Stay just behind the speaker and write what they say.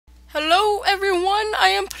Hello everyone, I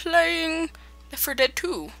am playing Left 4 Dead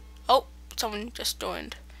 2. Oh, someone just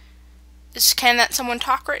joined. Can that someone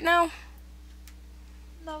talk right now?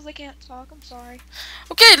 No, they can't talk, I'm sorry.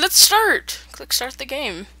 Okay, let's start. Click start the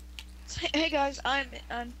game. Hey guys, I'm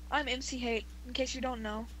MC Hate, in case you don't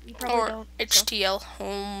know. You probably Or don't. HTL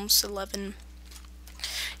Holmes 11.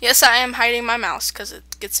 Yes, I am hiding my mouse because it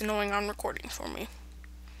gets annoying on recording for me.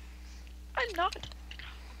 I'm not.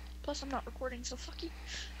 Plus, I'm not recording, so fuck you.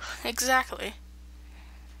 Exactly.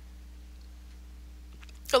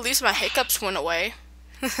 At least my hiccups went away.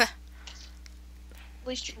 At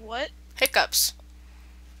least you what? Hiccups.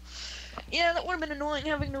 Yeah, that would have been annoying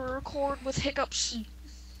having to record with hiccups.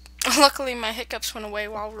 Luckily, my hiccups went away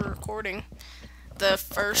while we were recording the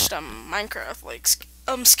first Minecraft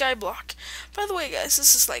Skyblock. By the way, guys,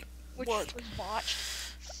 this is like Which what? was botched.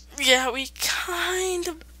 Yeah, we kind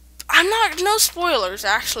of. I'm not. No spoilers,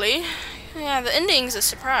 actually. Yeah, the ending's a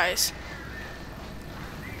surprise.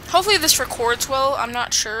 Hopefully, this records well. I'm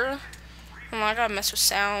not sure. I gotta mess with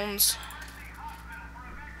sounds.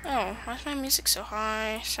 Oh, why is my music so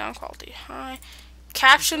high? Sound quality high.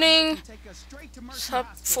 Captioning.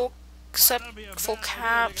 Full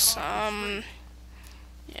caps.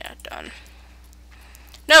 Yeah, done.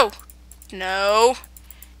 No. No.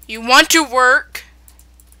 You want to work?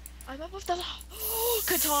 I'm above the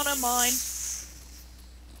katana mine.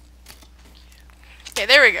 Okay,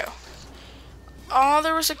 there we go. Oh,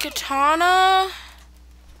 there was a katana.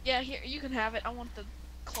 Yeah, here, you can have it. I want the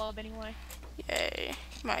club anyway. Yay,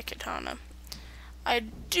 my katana. I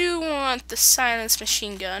do want the silence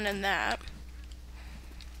machine gun and that.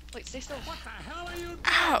 Wait, stay still. What the hell are you doing,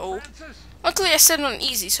 Ow. Francis? Luckily I set it on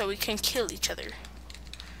easy so we can kill each other.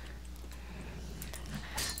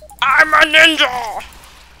 I'm a ninja!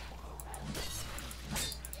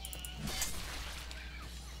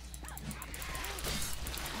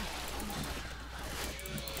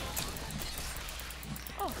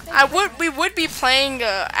 Oh, we would be playing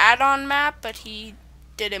a add-on map, but he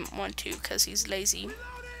didn't want to because he's lazy.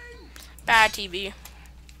 Bad TV.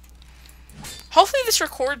 Hopefully this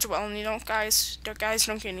records well and you guys don't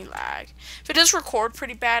get any lag. If it does record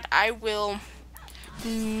pretty bad, I will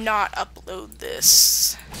not upload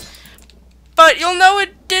this. But you'll know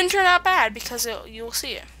it didn't turn out bad because you'll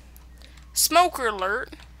see it. Smoker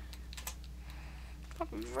alert.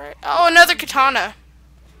 Right. Oh, another katana.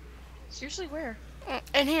 Seriously, where?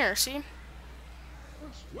 In here, see?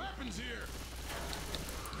 Weapons here.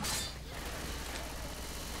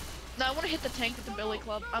 No, I want to hit the tank with the billy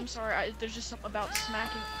club. I'm sorry, there's just something about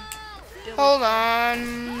smacking. Billy. Hold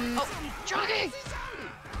on. Oh, jogging!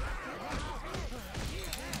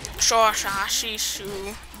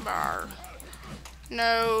 Shoshishu bar.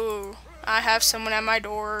 No. I have someone at my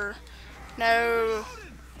door. No.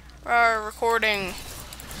 Recording.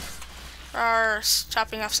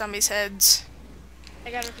 Chopping off zombies' heads. I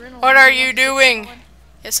got adrenaline. What are you doing?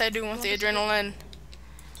 Yes, I do want the adrenaline.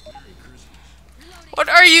 What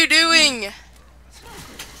are you doing?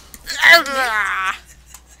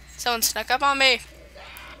 Someone snuck up on me.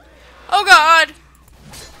 Oh God.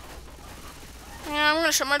 Yeah, I'm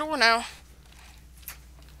gonna shut my door now.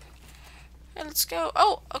 Hey, let's go.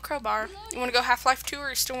 Oh, a crowbar. You wanna go Half-Life 2 or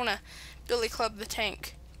you still wanna billy club the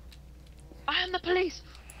tank? I am the police.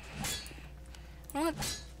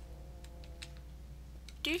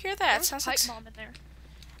 Do you hear that? It sounds pipe like bomb in there.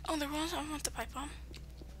 Oh, there was. I want the pipe bomb.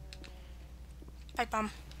 Pipe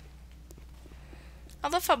bomb. I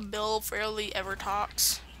love how Bill rarely ever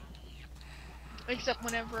talks. Except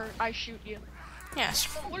whenever I shoot you. Yes.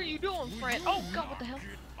 What are you doing, friend? Oh God, what the hell?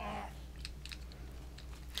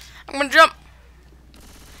 I'm gonna jump.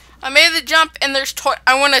 I made the jump, and there's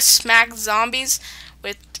I want to smack zombies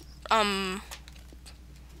with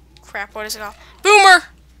crap. What is it called? Boomer.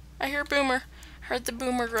 I hear boomer. Heard the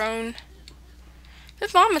boomer groan.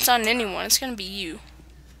 If moment's on anyone, it's gonna be you.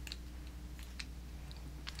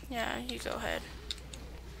 Yeah, you go ahead.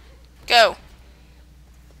 Go.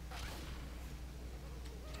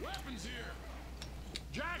 Weapons here.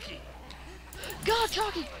 Jackie. God,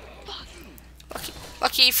 jockey! Fuck!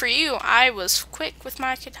 Lucky for you, I was quick with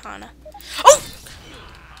my katana. Oh!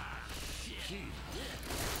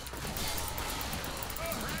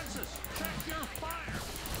 Francis, check your fire.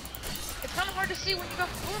 It's kind of hard to see when you got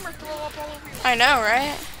boomer throw up all over you. I know,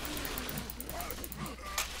 right?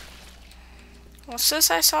 What's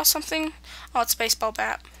this? I saw something. Oh, it's a baseball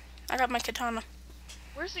bat. I got my katana.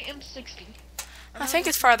 Where's the M60? I think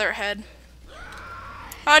it's farther ahead.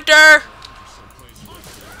 Hunter!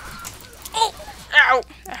 Oh! Ow!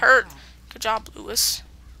 That hurt. Good job, Lewis.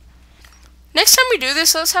 Next time we do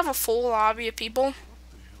this, let's have a full lobby of people.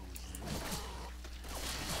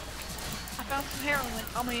 out some heroin.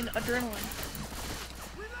 I mean, adrenaline.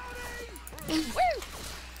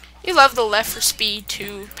 You love the Left for Speed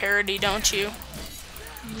 2 parody, don't you?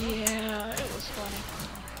 Yeah, it was funny.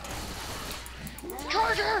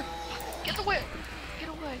 Charger! Get away! Get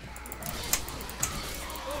away!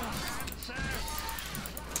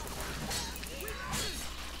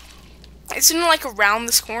 Isn't it like around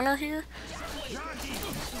this corner here?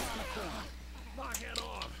 Knock it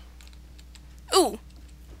off. Ooh!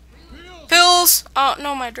 Pills! Oh,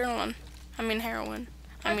 no, my adrenaline. I mean heroin.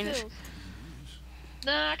 I mean, Pills.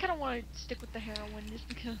 Nah, I kind of want to stick with the heroin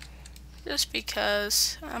just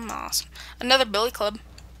because I'm awesome. Another Billy Club.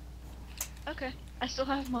 Okay, I still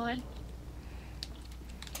have mine.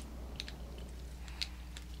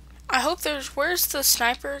 I hope there's... Where's the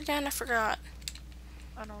sniper again? I forgot.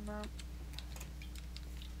 I don't know.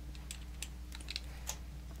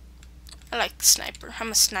 I like the sniper. I'm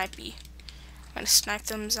a snipey. I'm gonna snipe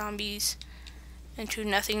them zombies into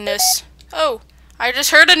nothingness. Oh! I just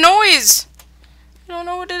heard a noise! I don't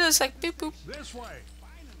know what it is. Like, boop boop. This way.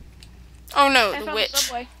 Oh no, I the found witch. the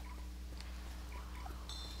subway.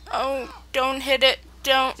 Oh, don't hit it.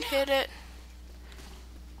 Don't hit it.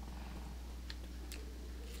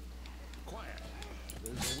 Quiet.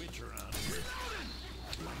 There's a witch around here.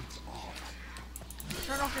 Lights off.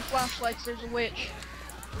 Turn off your flashlights, there's a witch.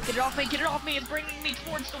 Get it off me, it's bringing me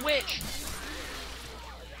towards the witch.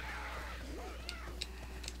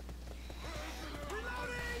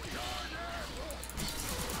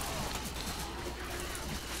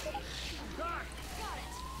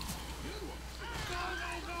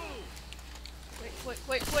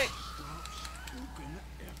 Quick.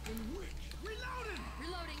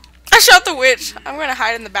 I shot the witch. I'm gonna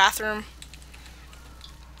hide in the bathroom.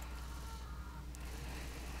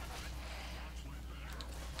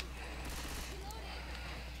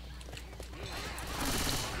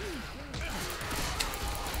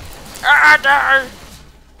 Ah, die.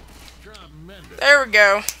 Tremendous. There we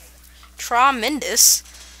go. Tremendous.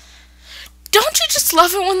 Don't you just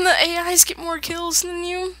love it when the AIs get more kills than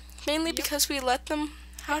you? Mainly Yep. because we let them.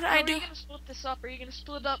 How did I How are do? you gonna split this up? Are you gonna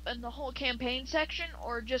split up in the whole campaign section,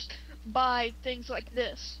 or just buy things like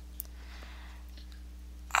this?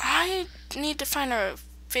 I need to find a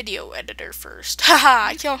video editor first. Haha,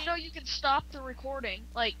 I kill. You know, you can stop the recording,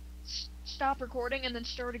 like stop recording and then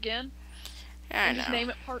start again, I and just know. name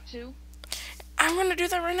it part 2. I'm gonna do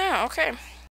that right now. Okay.